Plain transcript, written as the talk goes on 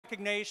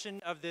recognition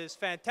of this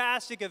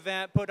fantastic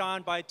event put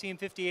on by Team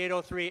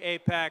 5803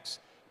 Apex,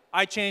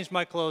 I changed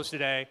my clothes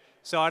today.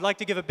 So I'd like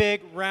to give a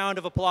big round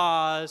of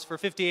applause for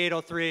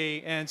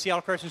 5803 and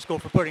Seattle Christian School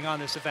for putting on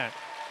this event.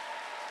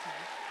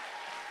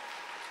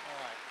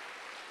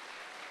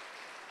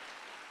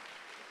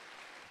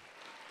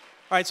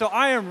 All right, so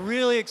I am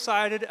really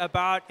excited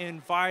about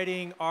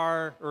introducing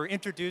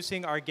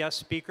our guest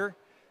speaker.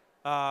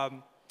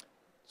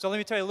 So let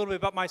me tell you a little bit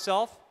about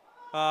myself.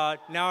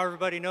 Now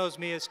everybody knows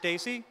me as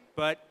Stacy,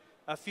 but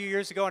a few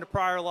years ago in a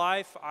prior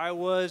life, I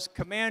was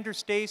Commander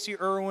Stacy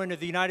Irwin of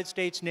the United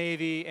States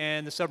Navy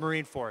and the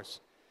Submarine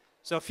Force.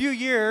 So a few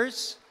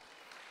years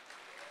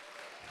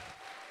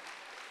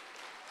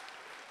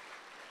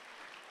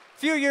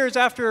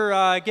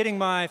after getting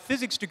my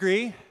physics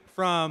degree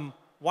from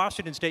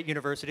Washington State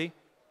University.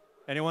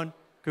 Anyone?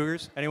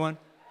 Cougars? Anyone?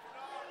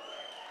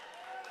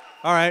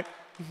 All right.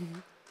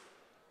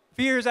 A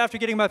few years after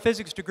getting my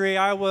physics degree,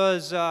 I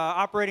was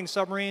operating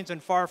submarines in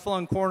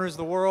far-flung corners of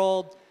the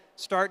world,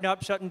 starting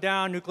up, shutting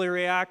down nuclear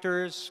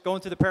reactors, going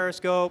through the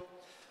periscope,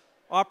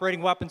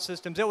 operating weapon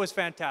systems. It was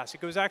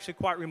fantastic. It was actually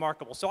quite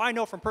remarkable. So I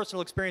know from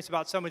personal experience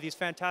about some of these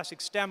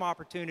fantastic STEM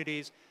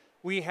opportunities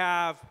we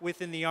have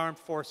within the armed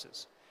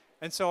forces.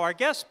 And so our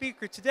guest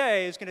speaker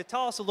today is going to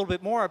tell us a little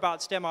bit more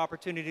about STEM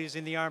opportunities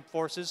in the armed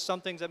forces, some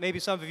things that maybe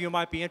some of you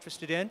might be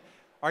interested in.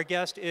 Our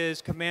guest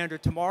is Commander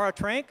Tamara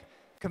Trank,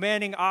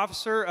 Commanding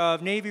Officer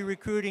of Navy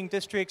Recruiting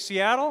District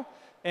Seattle,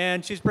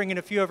 and she's bringing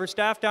a few of her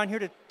staff down here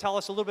to tell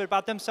us a little bit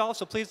about themselves.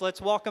 So please, let's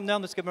welcome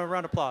them. Let's give them a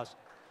round of applause.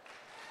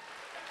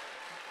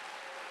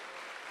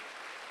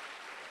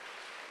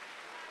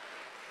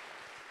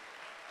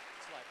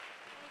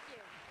 Thank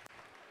you.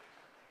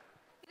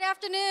 Good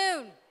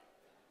afternoon.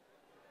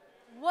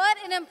 What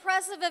an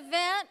impressive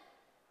event.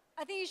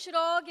 I think you should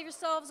all give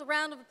yourselves a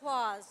round of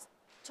applause.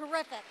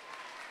 Terrific.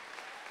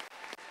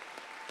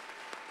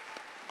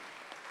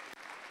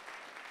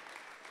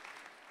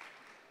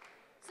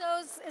 So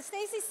as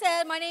Stacy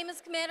said, my name is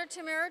Commander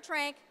Tamara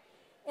Trank,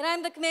 and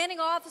I'm the Commanding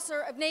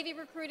Officer of Navy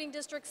Recruiting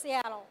District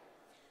Seattle.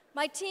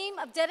 My team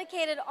of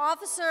dedicated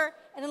officer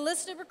and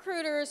enlisted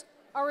recruiters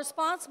are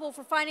responsible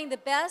for finding the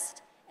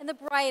best and the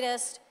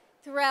brightest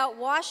throughout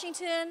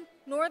Washington,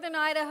 Northern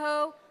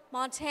Idaho,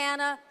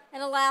 Montana,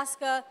 and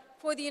Alaska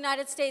for the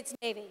United States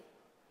Navy.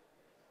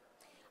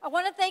 I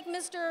want to thank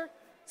Mr.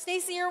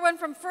 Stacy Irwin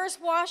from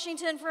First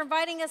Washington for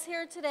inviting us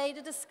here today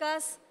to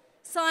discuss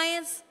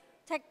science,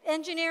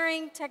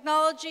 engineering,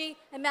 technology,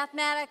 and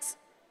mathematics,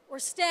 or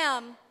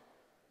STEM,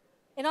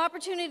 and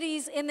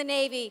opportunities in the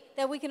Navy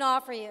that we can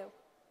offer you.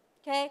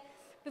 Okay?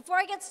 Before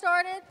I get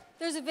started,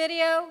 there's a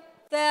video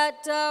that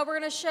we're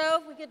going to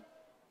show. If we could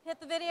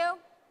hit the video.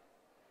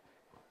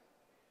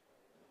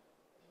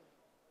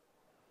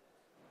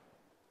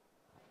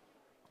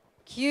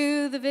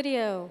 Cue the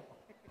video.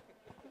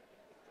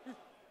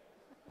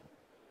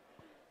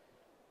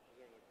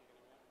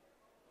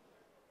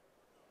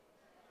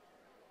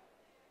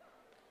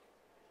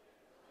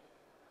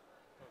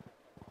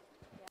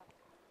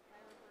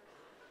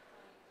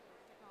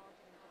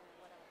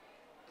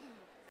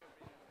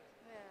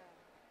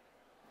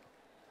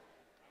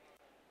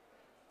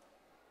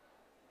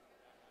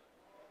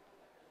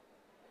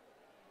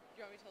 Do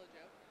you want me to tell a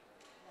joke?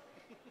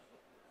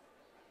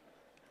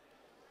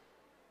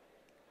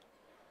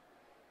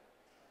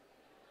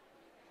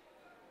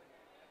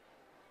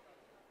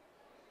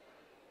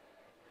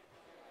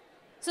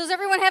 So is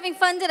everyone having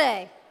fun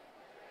today?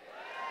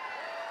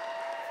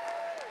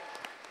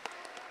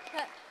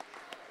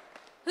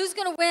 Who's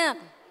going to win?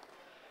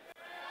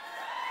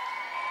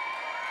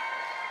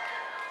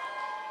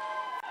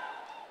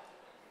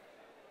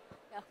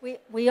 Yeah,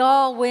 we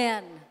all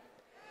win.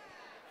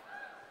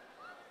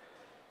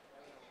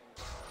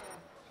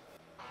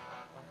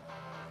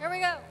 Here we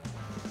go.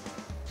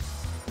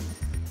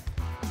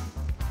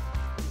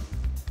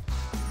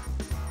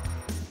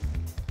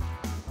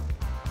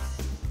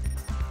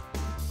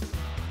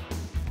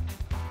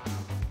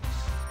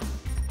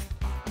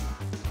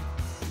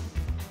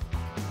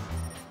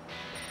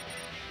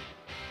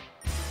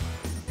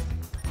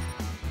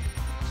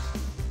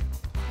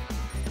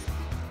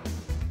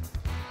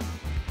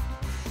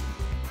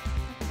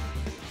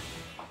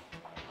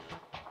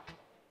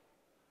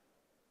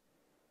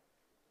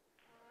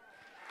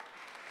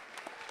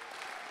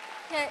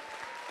 Okay.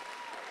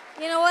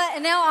 You know what?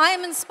 And now I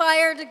am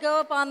inspired to go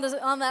up on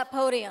that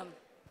podium.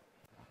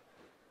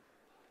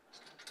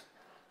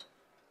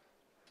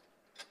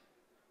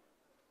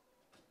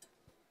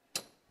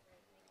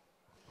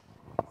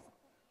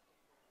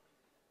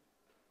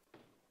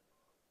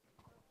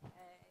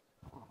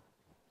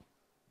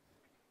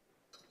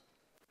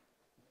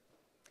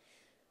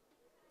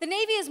 The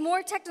Navy is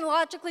more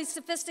technologically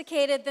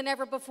sophisticated than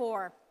ever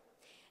before.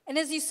 And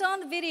as you saw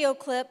in the video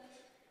clip,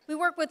 we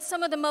work with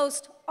some of the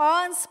most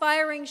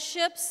awe-inspiring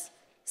ships,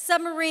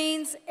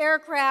 submarines,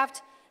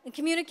 aircraft, and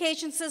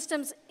communication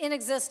systems in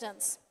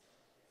existence.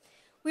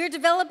 We are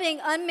developing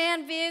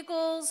unmanned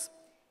vehicles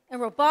and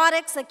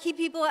robotics that keep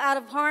people out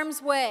of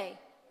harm's way.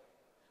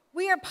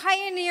 We are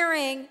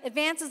pioneering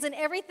advances in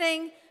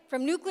everything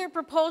from nuclear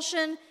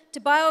propulsion to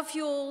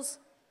biofuels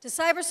to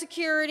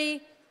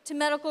cybersecurity to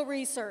medical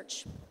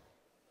research.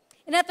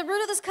 And at the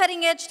root of this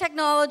cutting-edge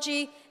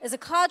technology is a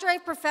cadre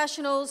of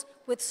professionals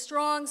with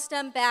strong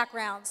STEM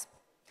backgrounds.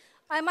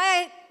 I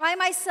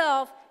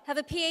myself have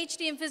a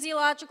PhD in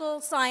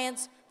physiological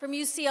science from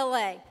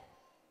UCLA.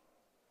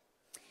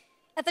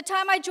 At the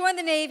time I joined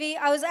the Navy,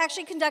 I was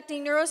actually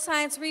conducting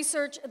neuroscience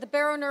research at the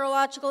Barrow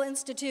Neurological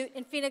Institute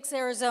in Phoenix,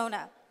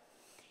 Arizona.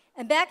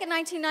 And back in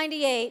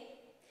 1998,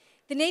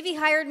 the Navy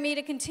hired me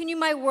to continue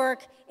my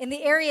work in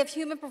the area of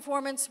human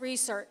performance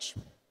research.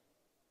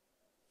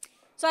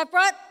 So I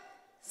brought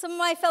some of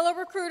my fellow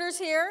recruiters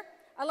here.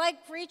 I'd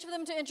like for each of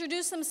them to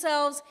introduce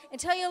themselves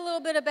and tell you a little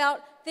bit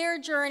about their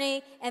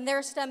journey and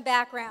their STEM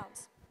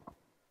backgrounds.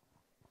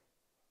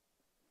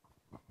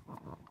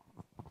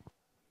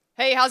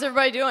 Hey, how's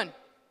everybody doing?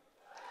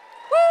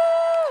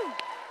 Woo!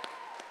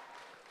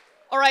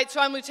 All right, so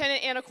I'm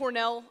Lieutenant Anna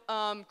Cornell.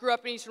 Grew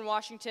up in Eastern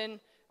Washington.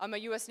 I'm a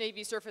U.S.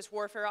 Navy Surface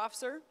Warfare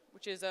Officer,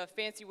 which is a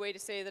fancy way to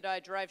say that I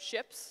drive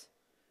ships.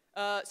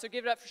 So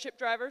give it up for ship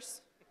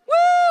drivers.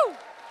 Woo!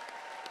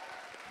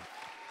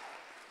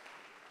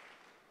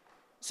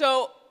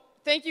 So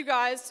thank you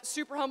guys.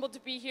 Super humbled to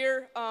be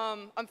here.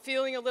 I'm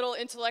feeling a little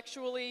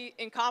intellectually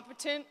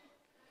incompetent.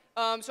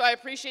 So I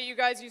appreciate you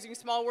guys using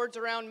small words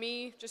around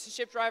me, just a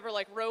ship driver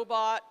like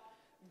robot,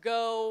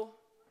 Go,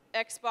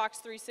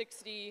 Xbox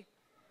 360,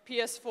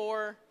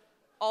 PS4,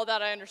 all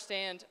that I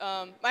understand.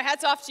 My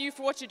hat's off to you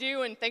for what you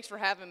do, and thanks for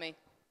having me.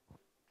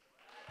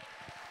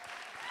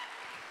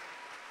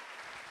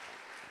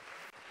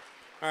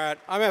 All right,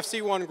 I'm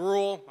FC1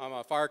 Gruel. I'm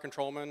a fire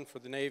controlman for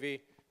the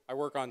Navy. I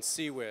work on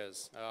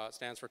CWIS. It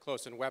stands for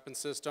Close In Weapon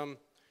System.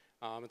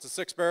 It's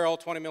a 6-barrel,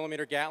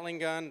 20-millimeter Gatling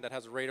gun that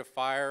has a rate of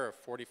fire of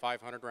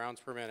 4,500 rounds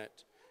per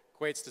minute.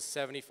 Equates to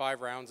 75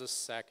 rounds a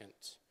second.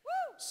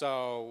 Woo!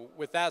 So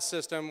with that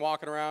system,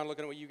 walking around,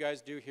 looking at what you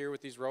guys do here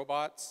with these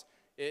robots,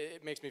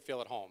 it makes me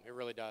feel at home. It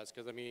really does,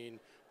 because I mean,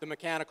 the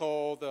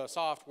mechanical, the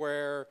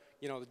software,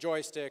 you know, the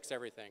joysticks,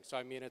 everything. So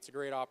I mean, it's a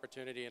great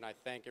opportunity, and I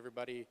thank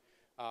everybody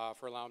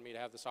for allowing me to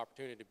have this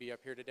opportunity to be up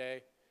here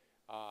today.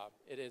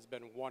 It has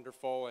been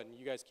wonderful, and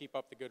you guys keep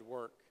up the good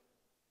work.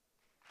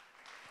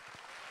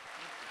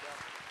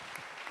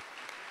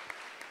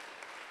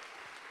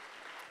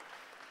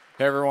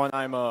 Hey everyone,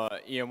 I'm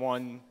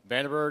EM1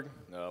 Vandenberg,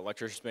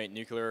 electrician's mate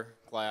nuclear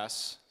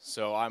class.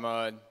 So I'm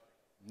a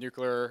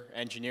nuclear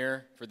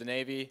engineer for the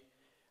Navy.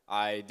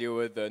 I deal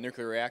with the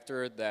nuclear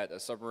reactor that a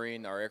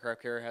submarine or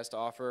aircraft carrier has to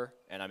offer,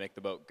 and I make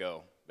the boat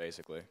go,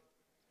 basically.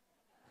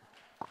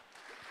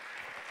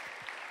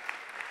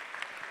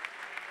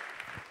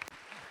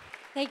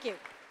 Thank you.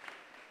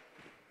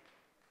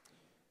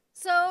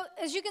 So,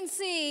 as you can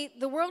see,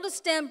 the world of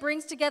STEM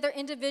brings together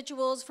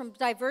individuals from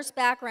diverse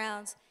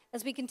backgrounds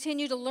as we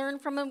continue to learn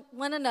from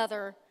one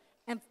another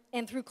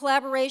and through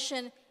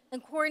collaboration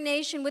and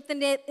coordination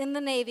in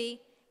the Navy,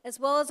 as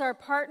well as our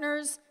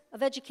partners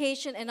of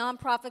education and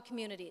nonprofit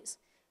communities,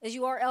 as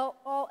you are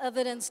all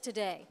evidenced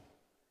today.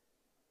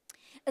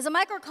 As a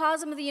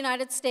microcosm of the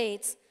United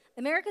States,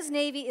 America's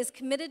Navy is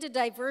committed to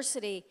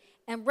diversity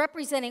and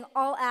representing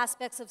all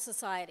aspects of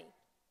society.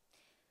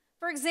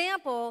 For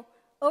example,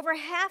 over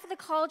half of the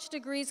college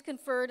degrees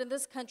conferred in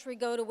this country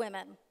go to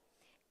women,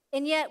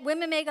 and yet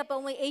women make up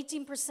only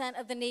 18%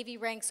 of the Navy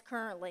ranks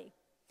currently.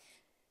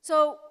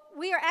 So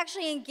we are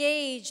actually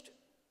engaged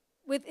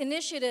with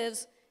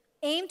initiatives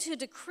aimed to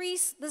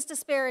decrease this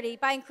disparity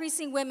by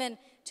increasing women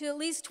to at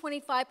least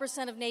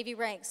 25% of Navy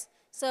ranks.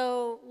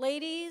 So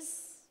ladies,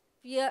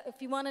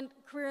 if you want a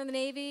career in the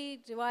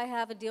Navy, do I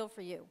have a deal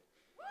for you?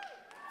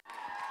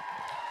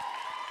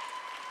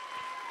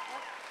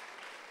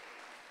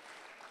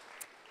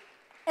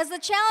 As the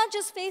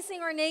challenges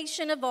facing our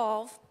nation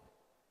evolve,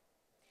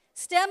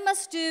 STEM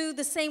must do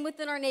the same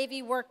within our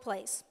Navy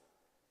workplace.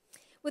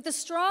 With a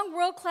strong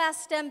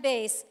world-class STEM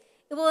base,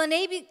 it will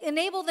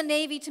enable the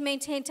Navy to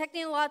maintain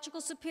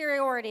technological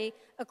superiority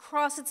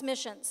across its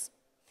missions.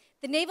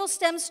 The Naval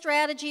STEM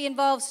strategy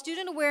involves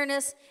student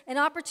awareness and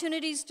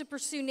opportunities to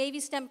pursue Navy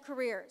STEM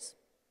careers.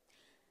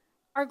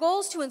 Our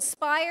goal is to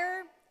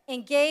inspire,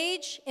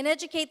 engage, and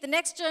educate the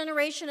next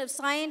generation of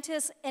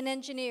scientists and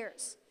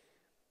engineers.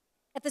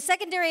 At the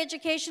secondary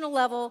educational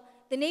level,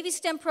 the Navy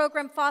STEM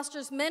program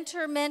fosters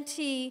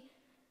mentor-mentee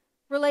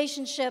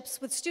relationships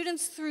with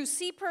students through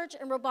CPERCH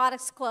and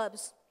robotics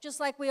clubs, just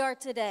like we are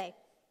today.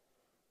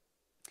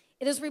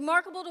 It is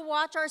remarkable to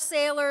watch our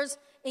sailors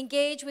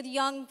engage with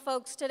young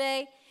folks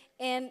today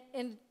and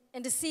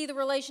to see the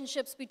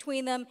relationships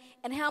between them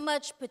and how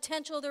much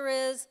potential there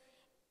is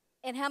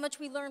and how much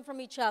we learn from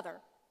each other.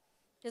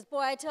 Because, boy,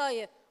 I tell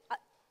you,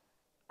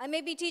 I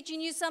may be teaching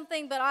you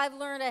something, but I've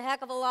learned a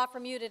heck of a lot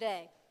from you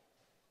today.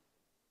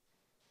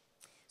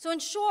 So in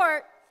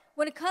short,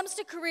 when it comes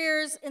to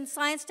careers in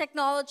science,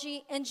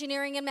 technology,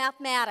 engineering, and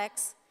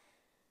mathematics,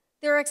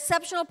 there are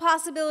exceptional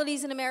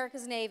possibilities in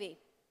America's Navy.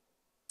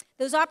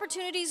 Those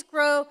opportunities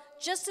grow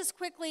just as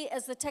quickly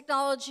as the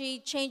technology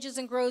changes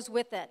and grows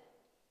with it.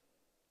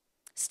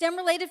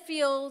 STEM-related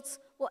fields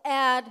will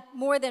add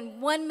more than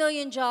 1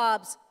 million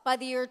jobs by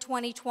the year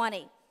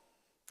 2020.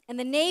 And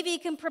the Navy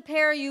can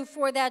prepare you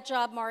for that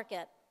job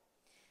market.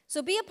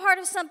 So be a part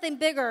of something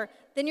bigger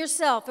than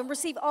yourself and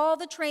receive all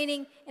the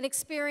training and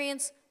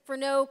experience for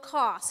no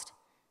cost.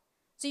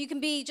 So you can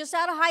be just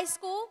out of high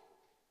school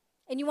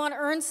and you want to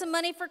earn some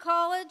money for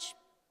college,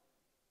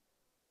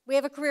 we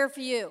have a career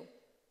for you.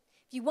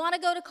 If you want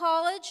to go to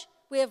college,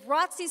 we have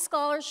ROTC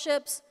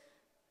scholarships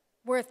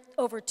worth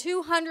over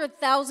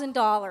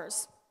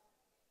 $200,000.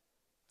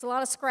 It's a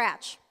lot of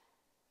scratch.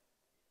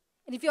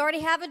 And if you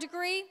already have a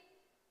degree,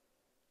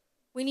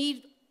 we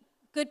need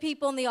good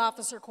people in the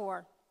officer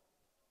corps.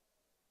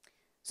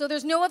 So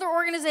there's no other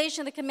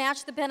organization that can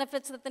match the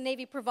benefits that the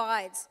Navy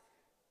provides,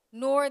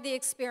 nor the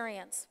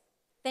experience.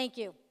 Thank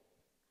you.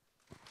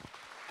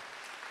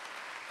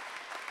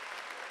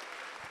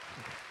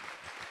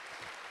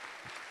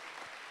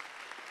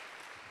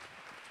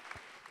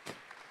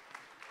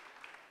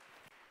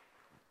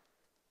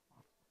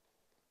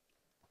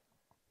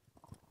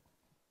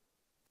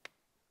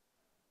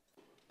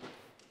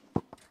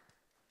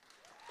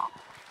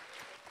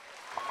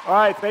 All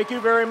right, thank you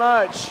very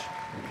much.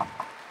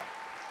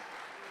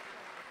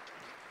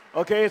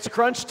 Okay, it's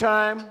crunch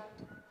time.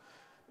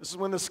 This is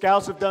when the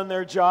scouts have done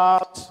their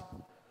jobs.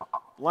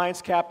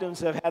 Alliance captains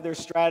have had their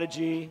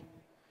strategy.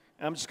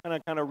 And I'm just going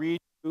to kind of read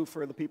you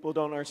for the people who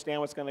don't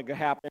understand what's going to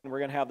happen. We're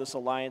going to have this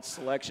alliance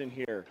selection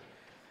here.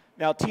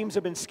 Now, teams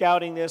have been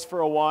scouting this for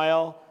a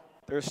while.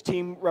 There's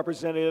team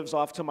representatives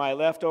off to my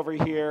left over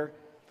here.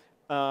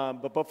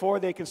 But before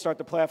they can start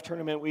the playoff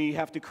tournament, we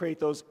have to create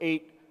those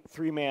 8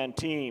 three-man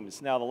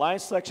teams. Now, the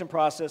alliance selection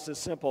process is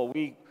simple.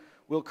 We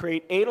will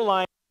create 8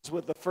 alliances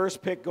with the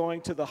first pick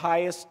going to the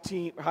highest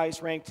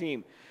ranked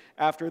team.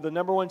 After the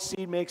number 1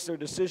 seed makes their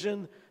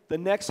decision, the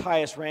next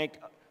highest ranked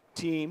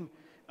team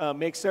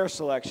makes their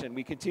selection.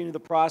 We continue the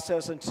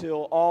process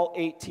until all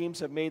 8 teams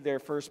have made their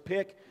first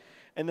pick,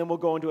 and then we'll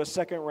go into a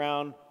second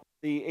round,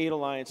 the 8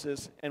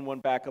 alliances and 1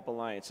 backup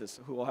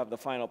alliances who will have the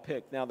final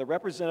pick. Now, the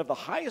representative of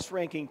the highest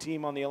ranking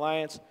team on the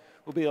alliance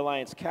will be the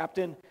alliance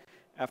captain.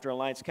 After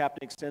alliance captain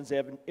extends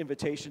the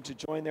invitation to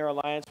join their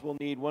alliance, we'll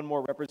need 1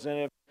 more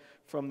representative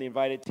from the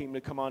invited team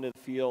to come onto the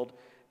field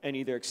and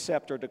either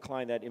accept or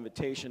decline that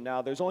invitation.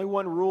 Now, there's only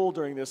 1 rule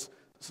during this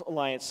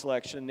alliance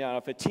selection. Now,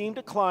 if a team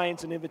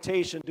declines an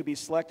invitation to be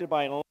selected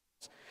by an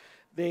alliance,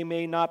 they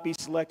may not be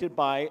selected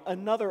by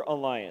another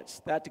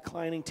alliance. That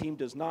declining team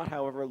does not,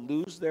 however,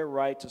 lose their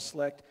right to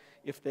select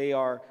if they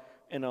are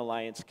an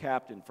alliance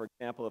captain. For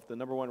example, if the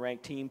number 1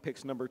 ranked team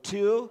picks number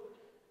 2,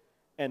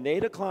 and they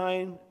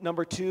decline,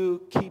 number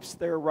 2 keeps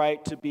their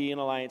right to be an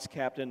alliance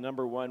captain.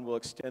 Number 1 will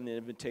extend the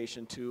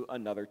invitation to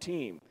another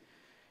team.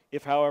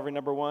 If, however,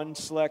 number 1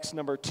 selects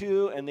number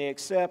 2 and they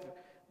accept,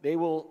 they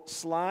will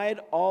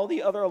slide all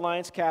the other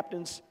alliance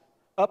captains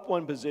up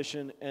 1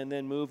 position and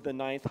then move the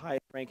 9th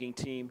highest ranking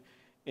team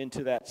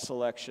into that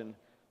selection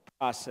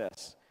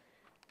process.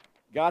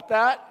 Got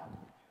that?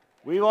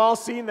 We've all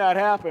seen that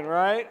happen,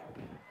 right?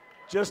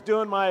 Just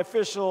doing my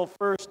official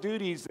first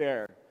duties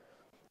there.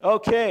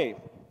 Okay.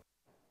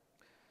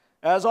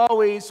 As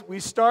always, we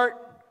start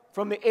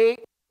from the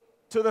 8th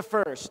to the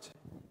 1st.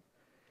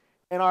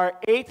 And our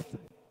 8th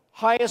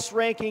highest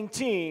ranking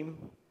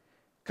team,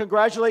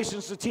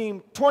 congratulations to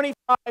team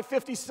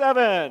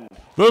 2557.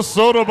 The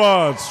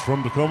Sodabots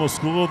from Tacoma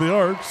School of the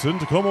Arts in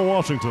Tacoma,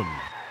 Washington.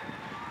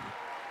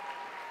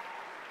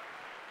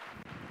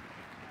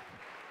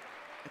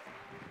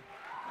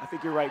 I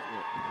think you're right.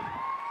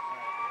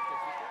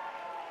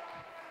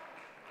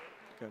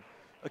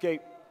 Okay,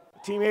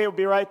 team 8 will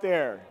be right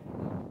there.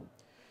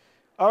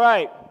 All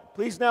right,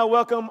 please now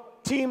welcome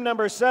team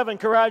number 7.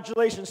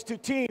 Congratulations to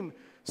team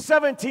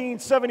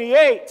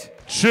 1778.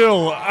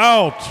 Chill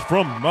Out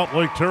from Mount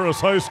Lake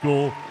Terrace High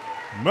School,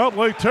 Mount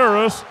Lake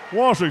Terrace,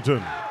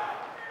 Washington.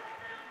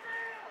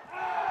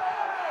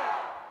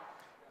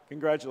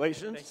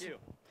 Congratulations. Thank you.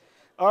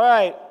 All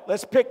right,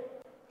 let's pick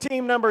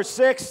team number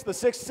 6, the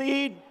 6th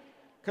seed.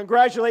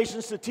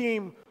 Congratulations to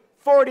team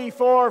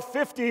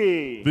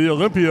 4450. The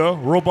Olympia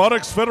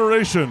Robotics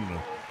Federation,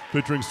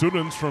 featuring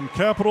students from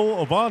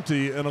Capital,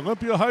 Avanti, and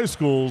Olympia High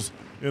Schools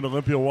in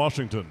Olympia,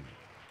 Washington.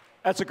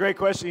 That's a great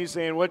question. He's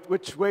saying,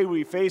 which way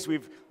we face?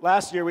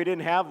 Last year we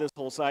didn't have this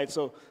whole side,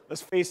 so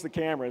let's face the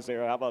cameras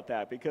there. How about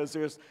that? Because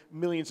there's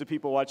millions of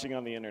people watching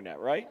on the internet,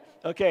 right?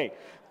 Okay,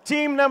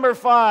 team number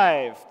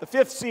 5, the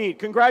 5th seed.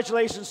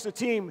 Congratulations to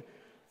team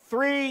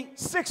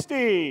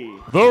 360.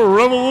 The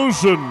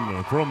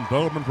Revolution from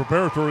Bellman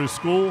Preparatory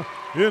School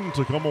in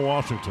Tacoma,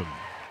 Washington.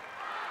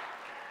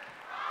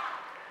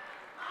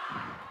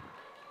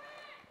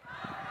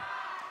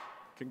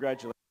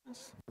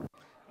 Congratulations.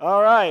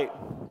 All right.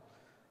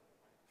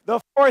 The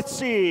 4th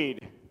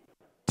seed,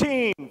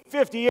 team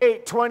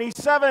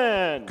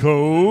 5827.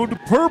 Code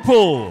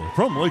Purple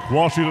from Lake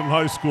Washington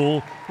High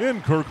School in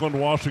Kirkland,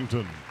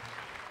 Washington.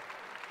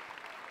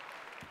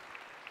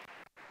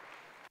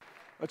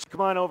 Let's come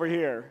on over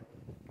here.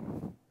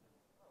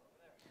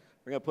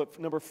 We're going to put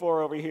number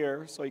 4 over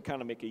here, so you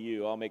kind of make a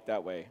U. I'll make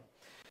that way.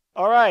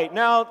 All right,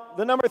 now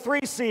the number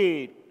 3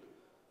 seed,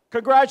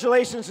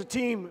 Congratulations to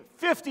Team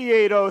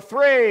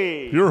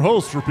 5803. Your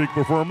host for Peak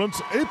Performance,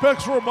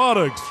 Apex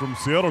Robotics from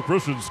Seattle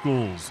Christian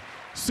Schools,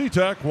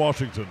 SeaTac,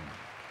 Washington.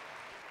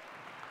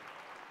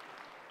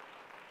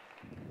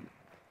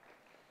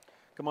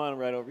 Come on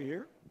right over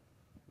here.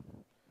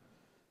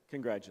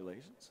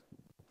 Congratulations.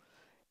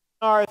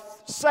 Our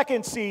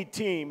second seed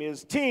team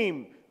is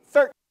Team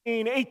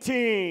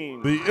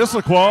 1318. The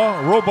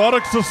Issaquah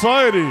Robotics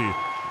Society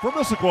from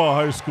Issaquah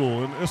High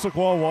School in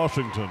Issaquah,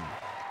 Washington.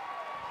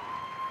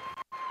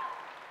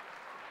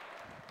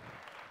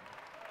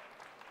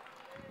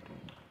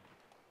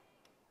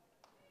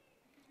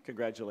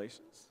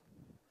 Congratulations.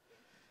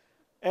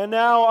 And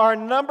now our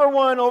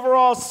 #1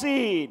 overall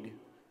seed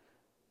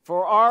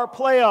for our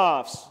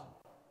playoffs,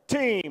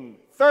 Team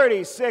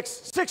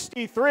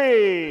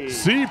 3663.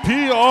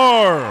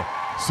 CPR.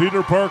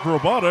 Cedar Park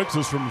Robotics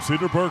is from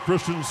Cedar Park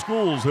Christian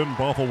Schools in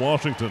Bothell,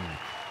 Washington.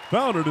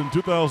 Founded in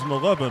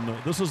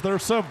 2011, this is their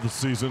 7th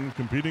season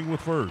competing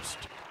with First.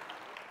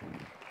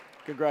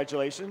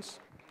 Congratulations.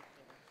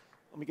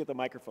 Let me get the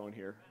microphone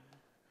here.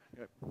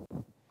 Okay.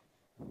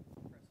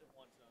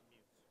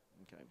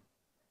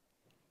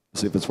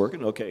 See if it's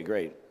working? Okay,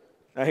 great.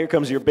 Now here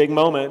comes your big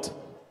moment.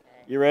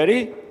 You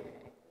ready?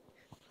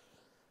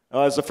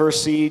 As the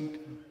first seed,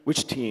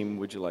 which team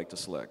would you like to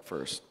select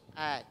first?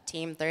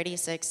 Team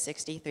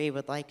 3663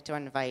 would like to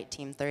invite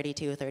Team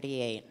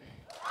 3238.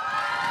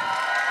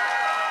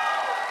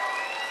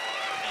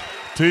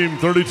 Team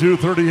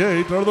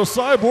 3238 are the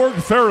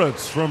Cyborg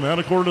Ferrets from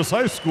Anacortes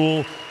High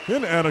School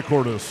in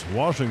Anacortes,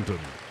 Washington.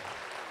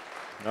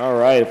 All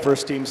right,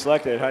 first team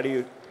selected. What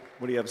do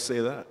you have to say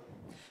to that?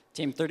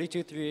 Team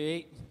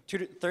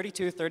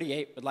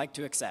 3238 would like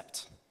to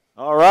accept.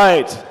 All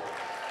right.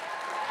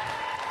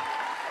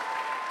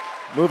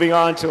 Moving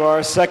on to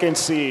our second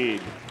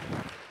seed.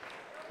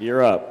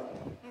 You're up.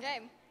 Okay.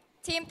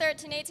 Team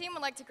 1318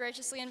 would like to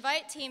graciously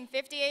invite Team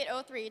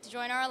 5803 to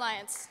join our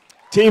alliance.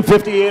 Team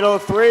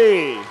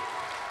 5803.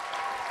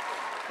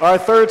 Our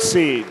third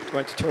seed.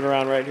 Going to turn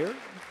around right here.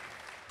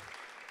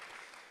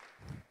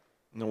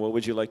 Now, what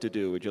would you like to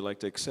do? Would you like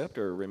to accept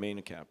or remain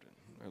a captain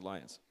or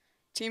alliance?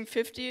 Team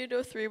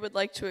 5803 would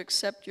like to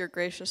accept your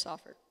gracious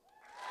offer.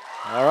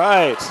 All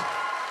right.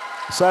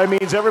 So that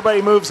means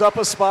everybody moves up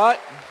a spot.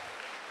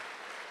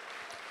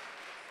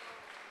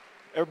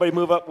 Everybody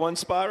move up one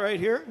spot right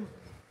here.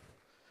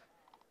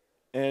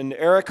 And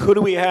Eric, who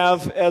do we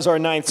have as our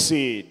 9th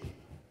seed?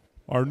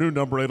 Our new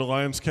 #8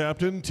 Alliance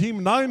captain,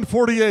 Team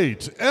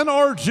 948,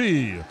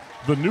 NRG,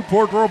 the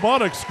Newport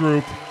Robotics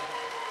Group,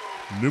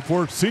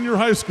 Newport Senior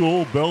High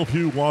School,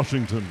 Bellevue,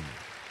 Washington.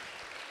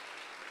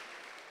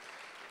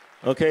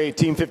 Okay,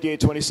 Team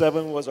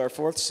 5827 was our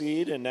 4th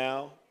seed, and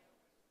now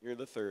you're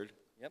the 3rd.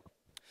 Yep.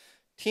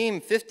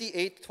 Team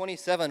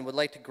 5827 would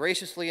like to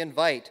graciously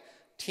invite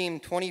Team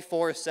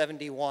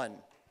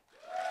 2471.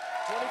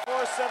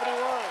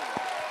 2471.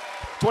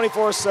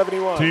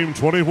 2471. Team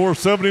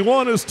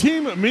 2471 is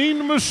Team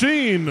Mean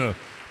Machine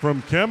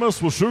from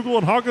Camas, Washougal,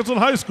 and Hawkinson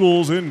High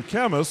Schools in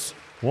Camas,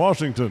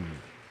 Washington.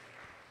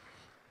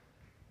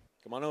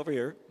 Come on over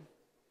here.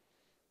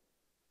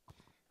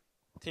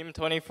 Team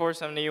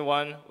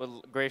 2471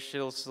 would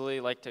graciously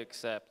like to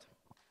accept.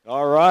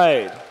 All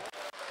right.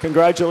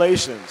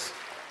 Congratulations.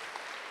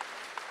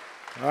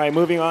 All right,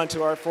 moving on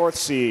to our 4th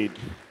seed.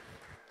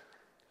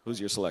 Who's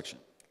your selection?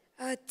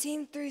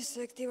 Team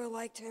 360 would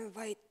like to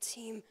invite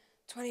Team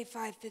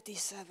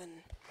 2557.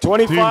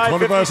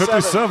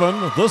 2557,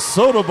 the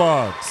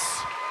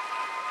Sodabots.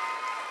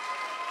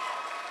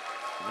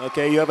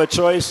 Okay, you have a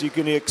choice. You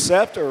can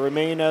accept or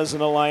remain as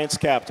an alliance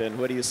captain.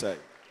 What do you say?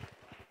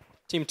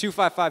 Team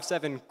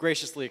 2557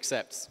 graciously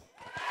accepts.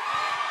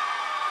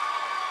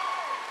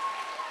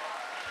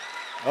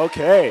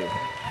 Okay.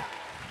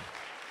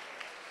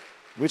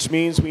 Which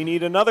means we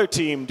need another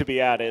team to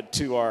be added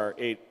to our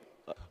 8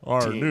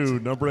 Our teams. new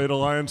 #8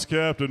 Alliance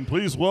captain,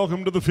 please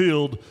welcome to the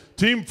field,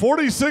 Team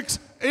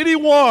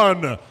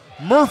 4681,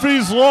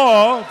 Murphy's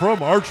Law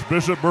from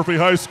Archbishop Murphy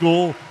High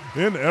School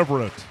in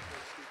Everett.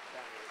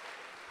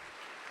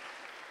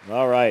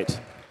 All right.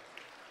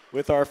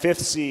 With our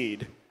 5th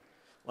seed,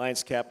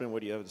 Alliance captain,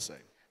 what do you have to say?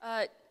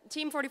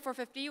 Team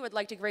 4450 would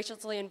like to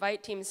graciously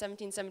invite Team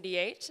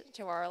 1778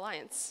 to our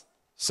alliance.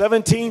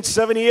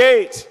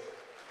 1778,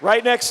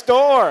 right next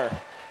door.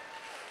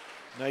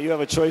 Now you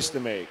have a choice to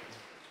make.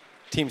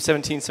 Team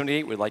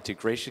 1778 would like to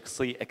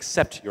graciously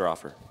accept your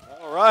offer.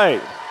 All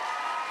right.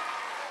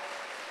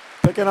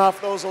 Picking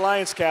off those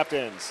alliance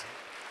captains.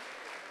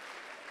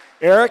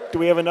 Eric, do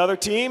we have another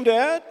team to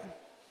add?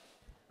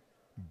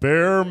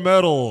 Bare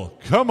Metal,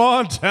 come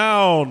on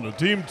down,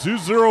 Team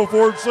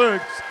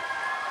 2046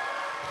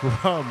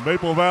 from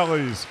Maple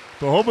Valley's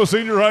Tahoma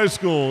Senior High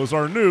School is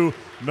our new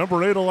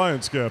 #8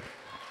 Alliance cap.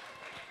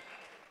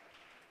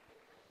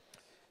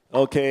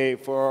 Okay,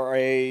 for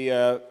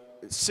a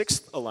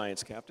 6th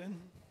alliance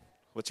captain,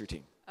 what's your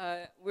team?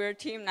 We're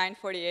Team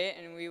 948,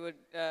 and we would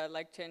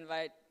like to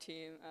invite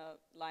Team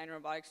Lion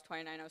Robotics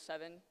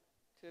 2907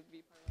 to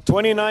be part of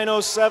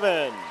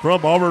 2907.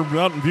 From Auburn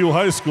Mountain View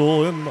High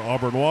School in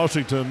Auburn,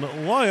 Washington,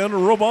 Lion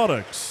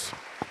Robotics.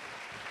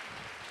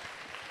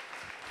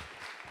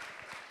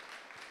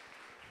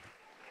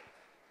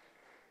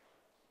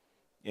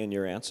 And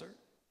your answer?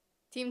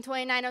 Team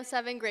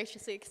 2907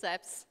 graciously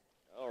accepts.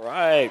 All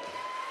right.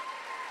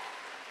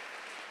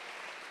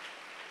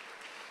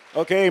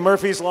 Okay,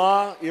 Murphy's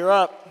Law, you're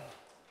up.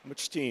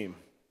 Which team?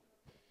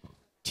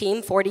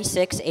 Team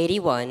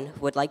 4681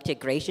 would like to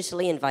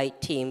graciously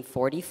invite Team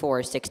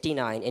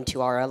 4469 into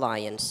our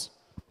alliance.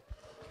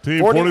 Team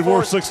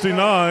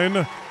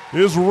 4469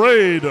 is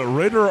RAID,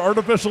 Raider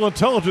Artificial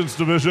Intelligence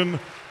Division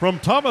from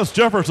Thomas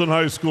Jefferson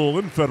High School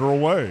in Federal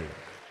Way.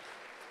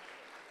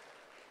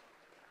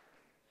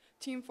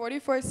 Team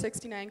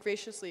 4469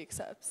 graciously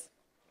accepts.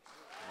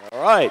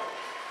 All right.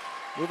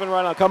 Moving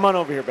right on. Come on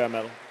over here, Bare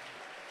Metal.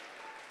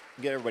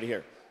 Get everybody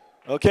here.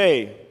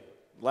 Okay.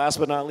 Last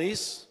but not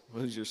least,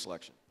 who's your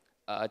selection?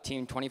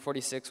 Team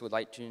 2046 would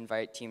like to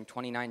invite Team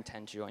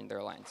 2910 to join their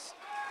alliance.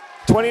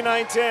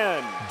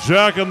 2910.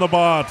 Jack in the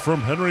Bot from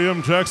Henry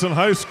M. Jackson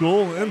High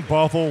School in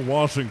Bothell,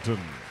 Washington.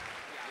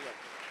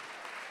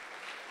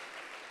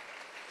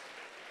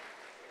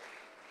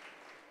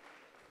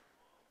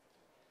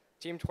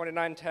 Team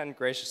 2910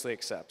 graciously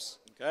accepts.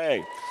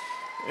 Okay.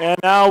 And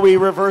now we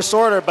reverse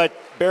order, but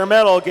Bare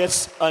Metal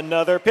gets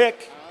another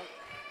pick.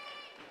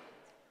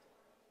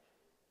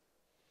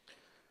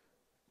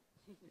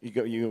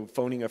 You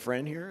phoning a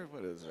friend here?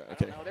 What is that?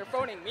 Okay. No, they're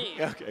phoning me.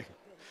 Okay.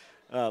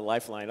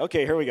 Lifeline.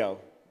 Okay, here we go.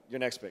 Your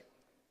next pick.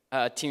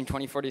 Team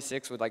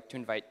 2046 would like to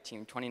invite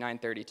Team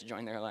 2930 to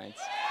join their alliance.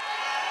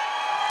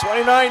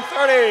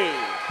 2930.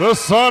 The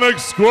Sonic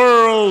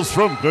Squirrels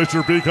from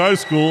Glacier Peak High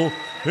School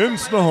in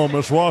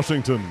Snohomish,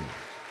 Washington.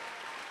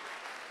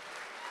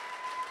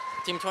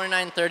 Team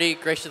 2930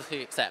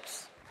 graciously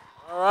accepts.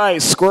 All right,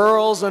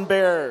 Squirrels and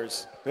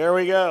Bears. There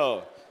we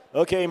go.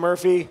 Okay,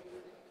 Murphy,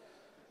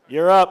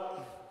 you're up.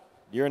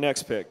 Your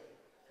next pick.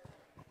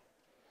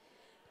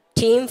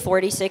 Team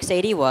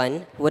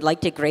 4681 would like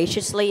to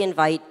graciously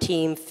invite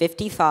Team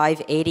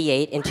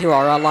 5588 into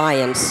our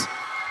alliance.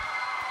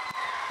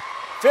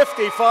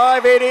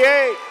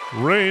 5588.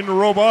 Rain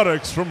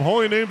Robotics from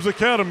Holy Names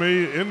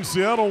Academy in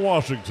Seattle,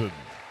 Washington.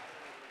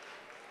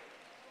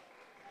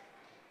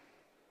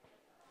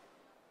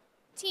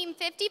 Team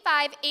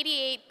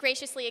 5588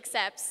 graciously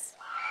accepts.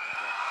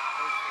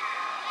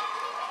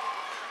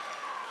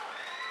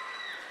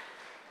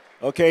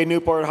 Okay,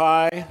 Newport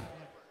High.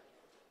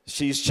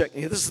 She's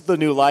checking. This is the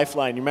new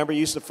Lifeline. You remember you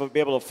used to be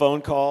able to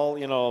phone call,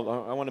 you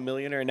know, I want a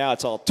millionaire. Now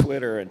it's all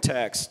Twitter and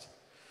text.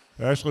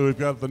 Actually, we've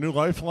got the new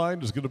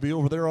Lifeline is going to be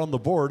over there on the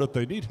board. If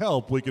they need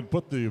help, we can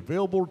put the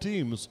available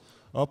teams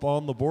up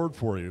on the board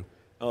for you.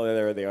 Oh,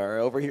 there they are.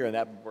 Over here on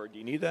that board. Do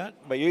you need that?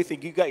 But you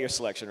think you got your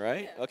selection,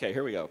 right? Okay,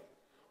 here we go.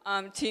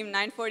 Team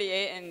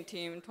 948 and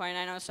Team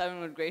 2907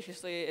 would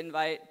graciously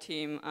invite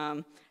Team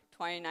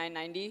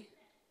 2990.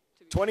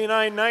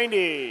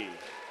 2990.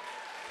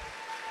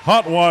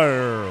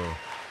 Hotwire.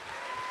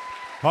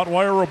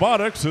 Hotwire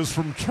Robotics is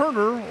from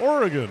Turner,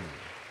 Oregon.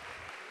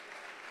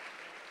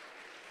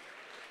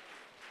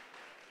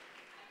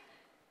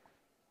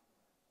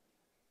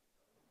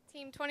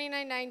 Team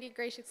 2990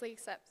 graciously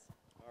accepts.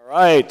 All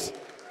right.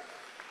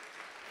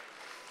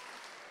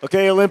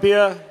 Okay,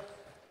 Olympia.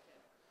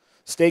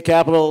 State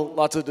Capitol,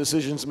 lots of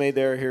decisions made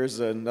there. Here's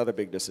another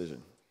big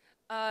decision.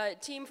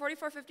 Team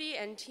 4450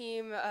 and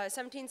Team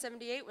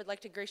 1778 would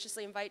like to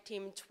graciously invite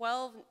Team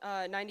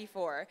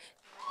 1294.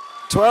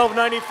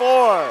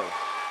 1294.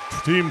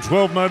 Team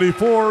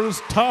 1294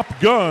 is Top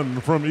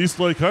Gun from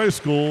Eastlake High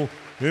School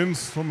in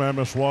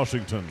Sammamish,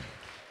 Washington.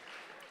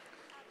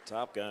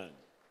 Top Gun.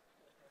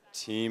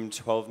 Team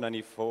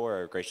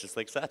 1294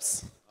 graciously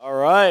accepts. All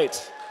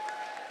right.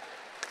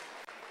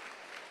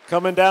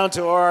 Coming down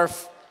to our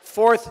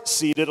fourth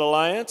seeded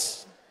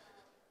alliance.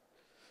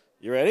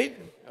 You ready?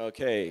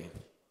 Okay.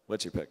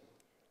 What's your pick?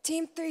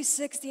 Team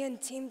 360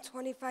 and Team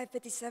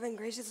 2557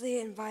 graciously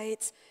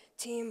invites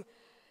Team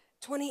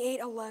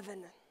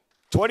 2811.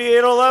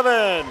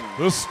 2811.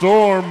 The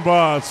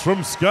Stormbots from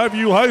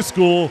Skyview High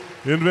School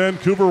in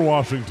Vancouver,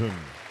 Washington.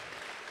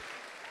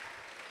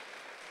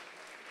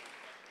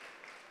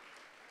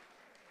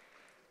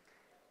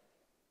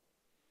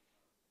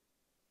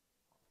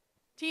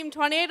 Team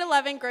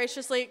 2811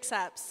 graciously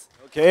accepts.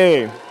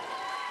 Okay.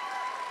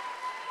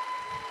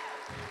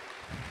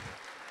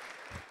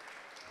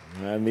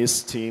 And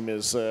this team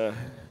is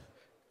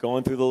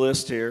going through the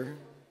list here,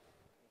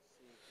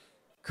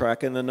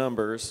 cracking the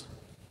numbers,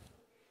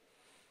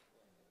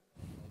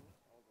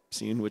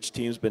 seeing which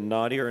team's been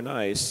naughty or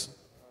nice.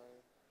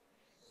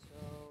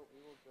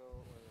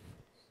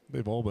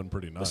 They've all been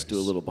pretty nice. Let's do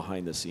a little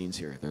behind the scenes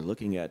here. They're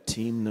looking at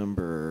team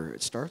number,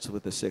 it starts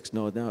with a 6.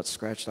 No, now it's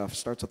scratched off. It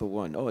starts with a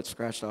 1. Oh, it's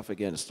scratched off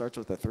again. It starts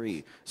with a 3.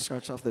 It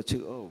starts off the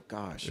 2. Oh,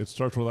 gosh. It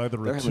starts with either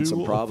They're a having 2,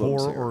 some a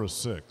problems 4, here. or a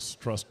 6.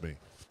 Trust me.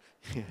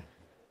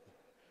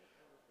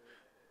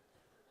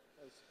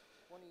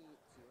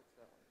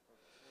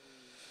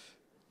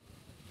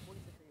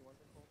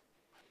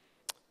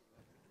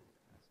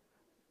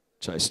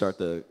 Should I start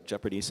the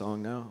Jeopardy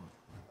song now?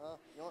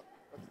 You know what?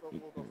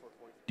 We'll go for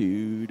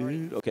 40.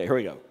 Do. Okay, here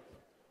we go.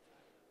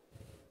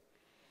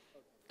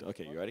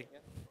 Okay, you ready?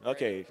 Yeah.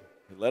 Okay,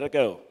 let it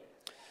go.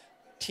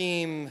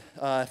 Team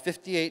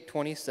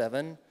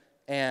 5827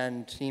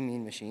 and Team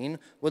Mean Machine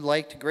would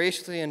like to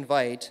graciously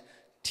invite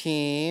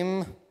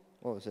Team,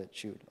 what was it?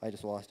 Shoot, I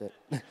just lost it.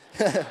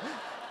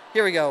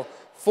 Here we go.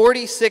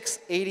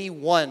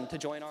 4681 to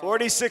join our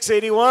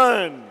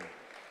 4681.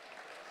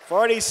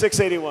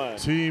 4681.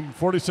 Team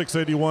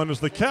 4681 is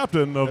the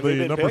captain of Have they the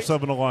been number picked?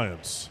 7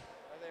 Alliance.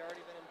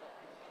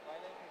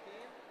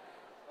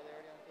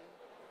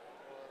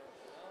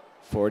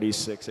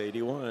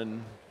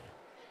 4681.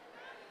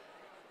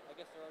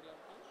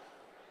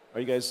 Are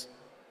you guys?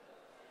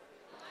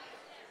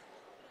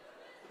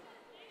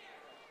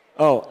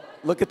 Oh,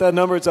 look at the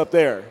numbers up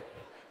there.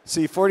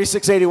 See,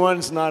 4681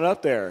 is not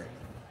up there.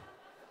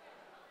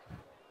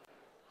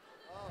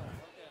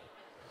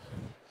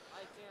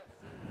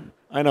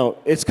 I know,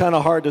 it's kind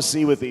of hard to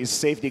see with these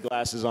safety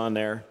glasses on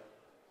there.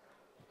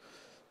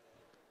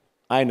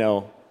 I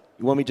know.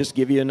 You want me to just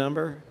give you a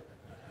number?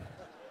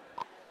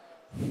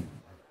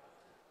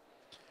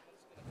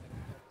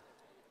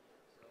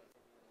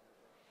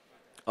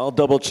 I'll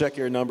double check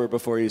your number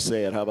before you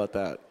say it. How about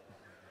that?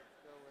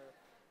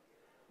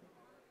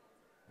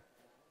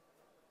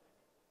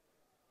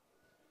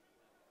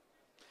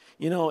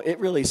 You know, it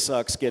really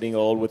sucks getting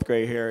old with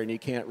gray hair and you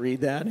can't read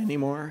that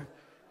anymore.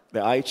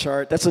 The eye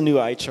chart, that's a new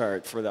eye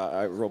chart for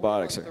the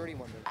robotics.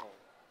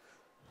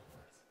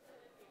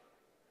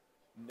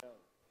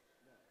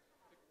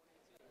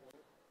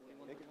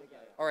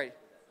 All right.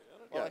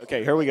 Yeah,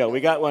 okay, here we go.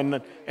 We got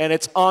one, and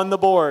it's on the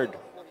board.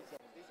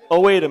 Oh,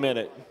 wait a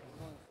minute.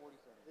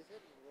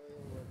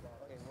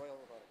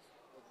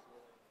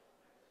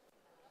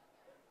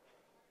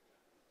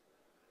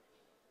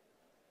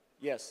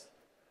 Yes.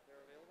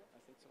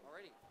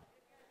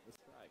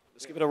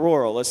 Let's give it a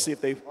roar. Let's see if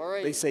they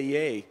say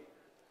yay.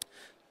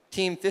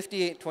 Team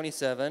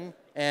 5827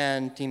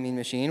 and Team Mean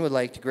Machine would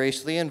like to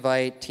graciously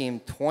invite Team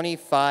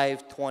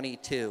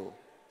 2522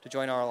 to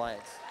join our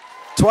alliance.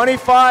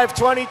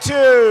 2522.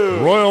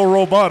 Royal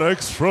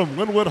Robotics from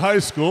Linwood High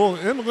School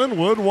in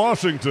Linwood,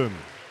 Washington.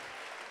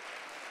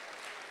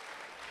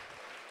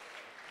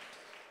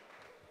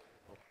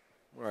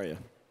 Where are you?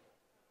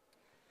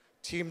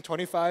 Team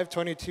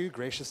 2522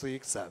 graciously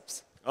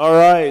accepts. All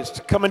right, it's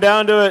coming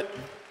down to it.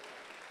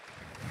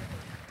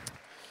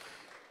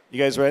 You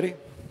guys ready? Yeah.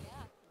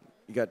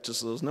 You got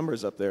just those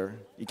numbers up there.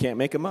 You can't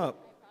make them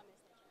up.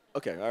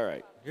 Okay, all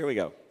right. Here we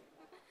go.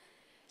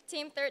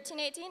 Team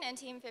 1318 and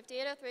Team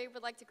 5803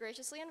 would like to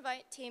graciously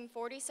invite Team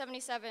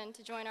 4077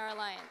 to join our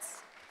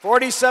alliance.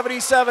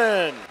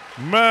 4077.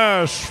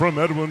 MASH from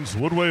Edmonds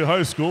Woodway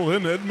High School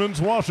in Edmonds,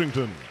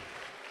 Washington.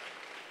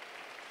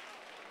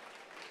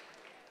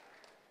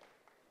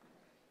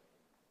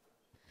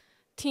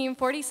 Team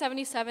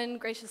 4077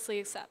 graciously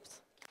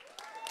accepts.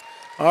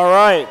 All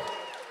right.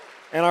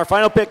 And our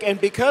final pick, and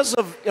because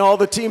of all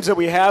the teams that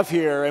we have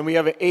here, and we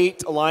have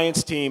 8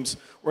 alliance teams,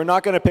 we're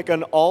not going to pick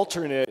an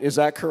alternate. Is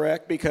that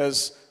correct?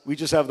 Because we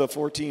just have the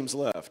 4 teams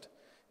left.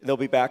 They'll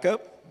be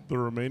backup? The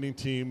remaining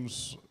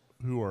teams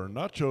who are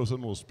not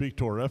chosen will speak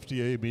to our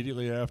FDA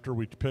immediately after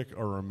we pick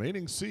our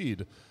remaining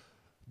seed,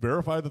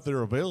 verify that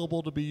they're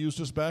available to be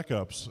used as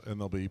backups, and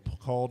they'll be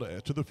called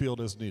to the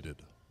field as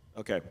needed.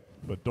 Okay.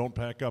 But don't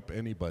pack up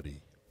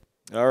anybody.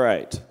 All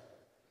right.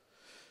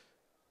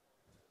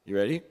 You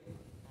ready?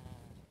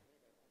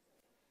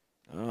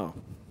 Oh,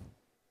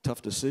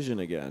 tough decision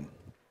again.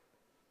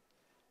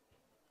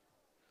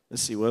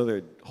 Let's see, what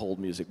other hold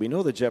music? We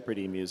know the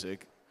Jeopardy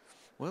music.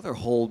 What other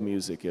hold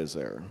music is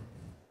there?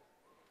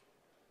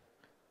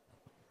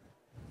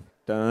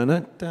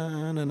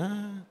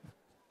 Da-na-da-na-na.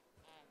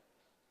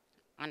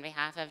 On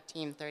behalf of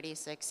Team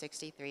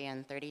 3663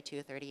 and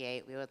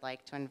 3238, we would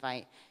like to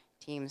invite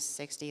Team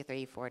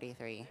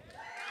 6343.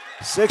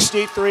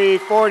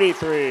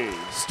 6343.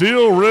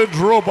 Steel Ridge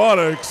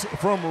Robotics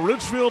from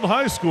Ridgefield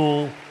High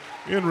School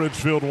in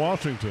Ridgefield,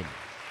 Washington.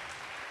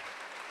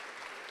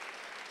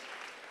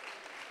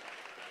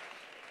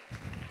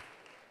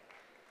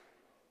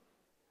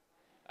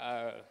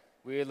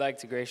 We would like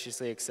to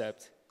graciously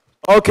accept.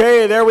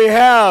 Okay, there we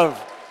have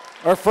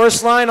our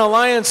first line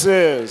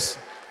alliances.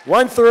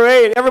 1 through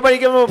 8. Everybody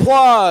give them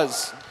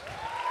applause.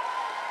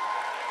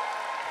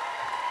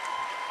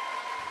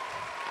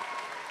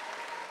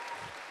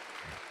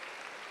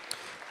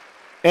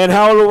 And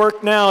how it'll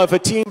work now, if a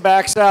team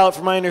backs out,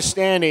 from my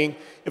understanding,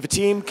 if a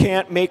team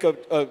can't make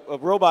a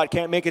robot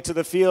can't make it to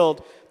the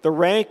field, the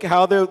rank,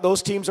 how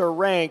those teams are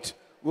ranked,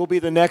 will be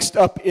the next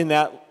up in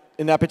that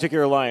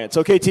particular alliance.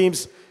 Okay,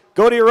 teams,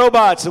 go to your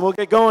robots, and we'll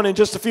get going in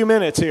just a few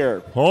minutes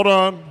here. Hold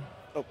on.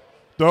 Oh.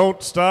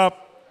 Don't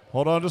stop.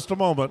 Hold on just a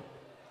moment.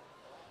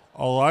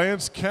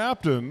 Alliance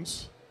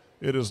captains,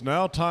 it is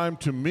now time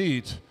to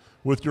meet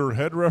with your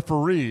head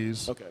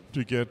referees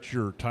to get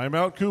your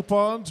timeout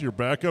coupons, your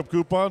backup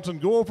coupons,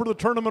 and go over the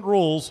tournament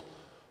rules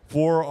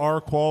for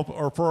our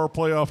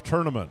playoff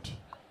tournament.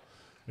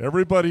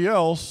 Everybody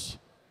else,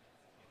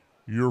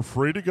 You're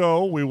free to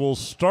go. We will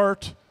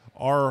start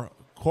our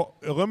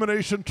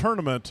elimination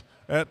tournament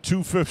at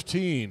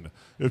 2:15.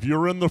 If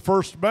you're in the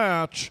first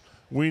match,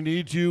 we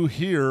need you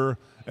here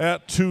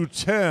at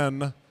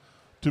 2:10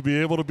 to be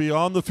able to be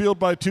on the field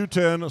by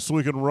 2:10 so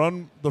we can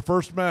run the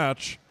first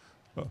match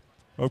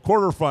of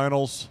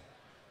quarterfinals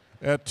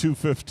at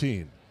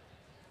 2:15.